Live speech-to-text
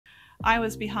I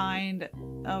was behind,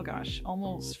 oh gosh,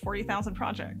 almost 40,000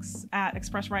 projects at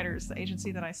Express Writers, the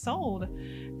agency that I sold.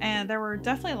 And there were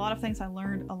definitely a lot of things I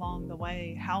learned along the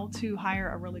way, how to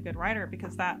hire a really good writer,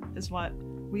 because that is what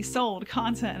we sold,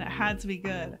 content, and it had to be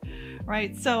good,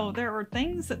 right? So there were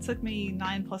things that took me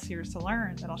 9+ years to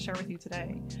learn that I'll share with you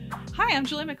today. Hi, I'm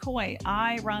Julie McCoy.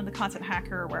 I run The Content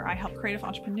Hacker, where I help creative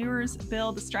entrepreneurs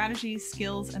build the strategies,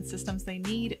 skills, and systems they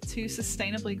need to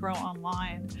sustainably grow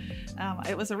online.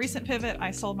 It was a recent pivot. I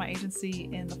sold my agency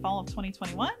in the fall of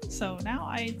 2021, so now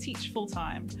I teach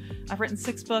full-time. I've written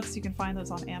 6 books. You can find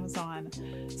those on Amazon.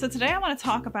 So today I want to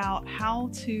talk about how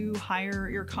to hire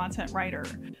your content writer.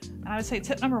 And I would say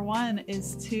tip number 1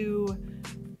 is to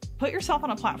put yourself on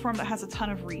a platform that has a ton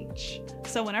of reach.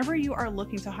 So whenever you are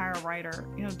looking to hire a writer,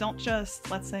 don't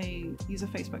just, let's say, use a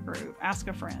Facebook group, ask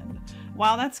a friend.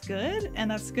 While that's good,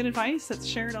 and that's good advice that's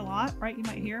shared a lot, right, you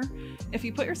might hear, if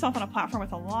you put yourself on a platform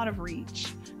with a lot of reach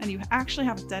and you actually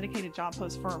have a dedicated job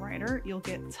post for a writer, you'll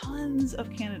get tons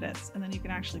of candidates, and then you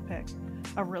can actually pick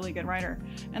a really good writer.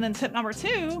 And then tip number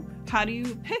 2, how do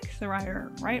you pick the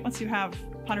writer, right? Once you have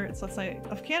hundreds, let's say,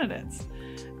 of candidates.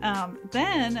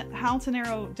 Then how to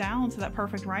narrow down to that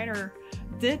perfect writer.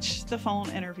 Ditch the phone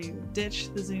interview,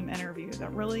 ditch the Zoom interview.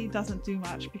 That really doesn't do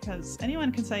much because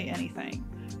anyone can say anything,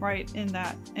 right, in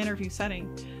that interview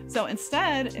setting. So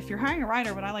instead, if you're hiring a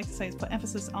writer, what I like to say is put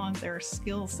emphasis on their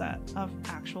skill set of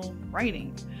actual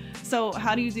writing. So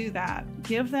how do you do that?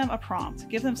 Give them a prompt,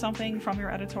 give them something from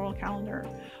your editorial calendar.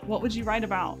 What would you write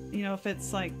about? If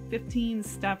it's like 15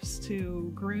 steps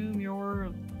to groom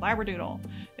your Labradoodle,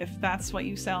 if that's what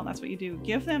you sell and that's what you do,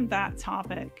 give them that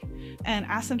topic and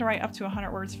ask them to write up to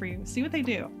 100 words for you. See what they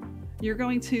do. You're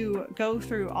going to go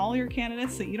through all your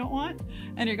candidates that you don't want,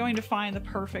 and you're going to find the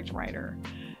perfect writer.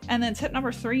 And then tip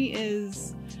number 3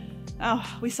 is,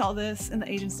 we saw this in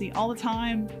the agency all the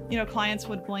time. Clients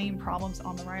would blame problems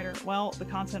on the writer. Well, the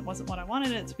content wasn't what I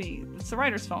wanted it to be. It's the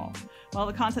writer's fault. Well,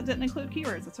 the content didn't include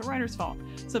keywords. It's a writer's fault.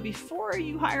 So before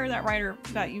you hire that writer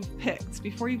that you've picked,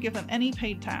 before you give them any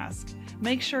paid task,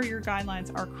 make sure your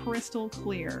guidelines are crystal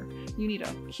clear. You need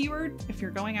a keyword if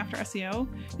you're going after SEO.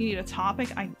 You need a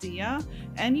topic idea,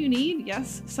 and you need,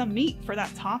 yes, some meat for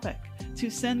that topic to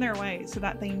send their way so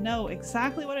that they know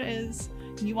exactly what it is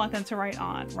you want them to write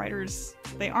on. Writers,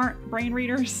 they aren't brain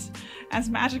readers, as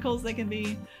magical as they can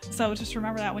be. So just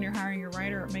remember that when you're hiring your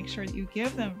writer, make sure that you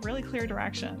give them really clear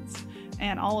directions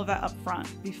and all of that up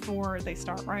front before they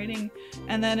start writing.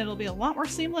 And then it'll be a lot more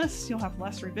seamless. You'll have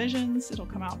less revisions. It'll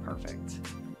come out perfect.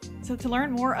 So to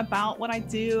learn more about what I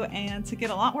do and to get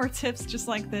a lot more tips just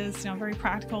like this, very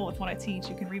practical with what I teach,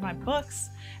 you can read my books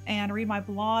and read my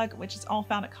blog, which is all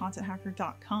found at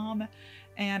contenthacker.com.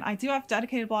 And I do have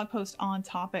dedicated blog posts on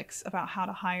topics about how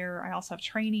to hire. I also have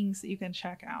trainings that you can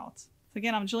check out. So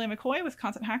again, I'm Julia McCoy with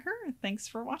Content Hacker. Thanks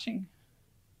for watching.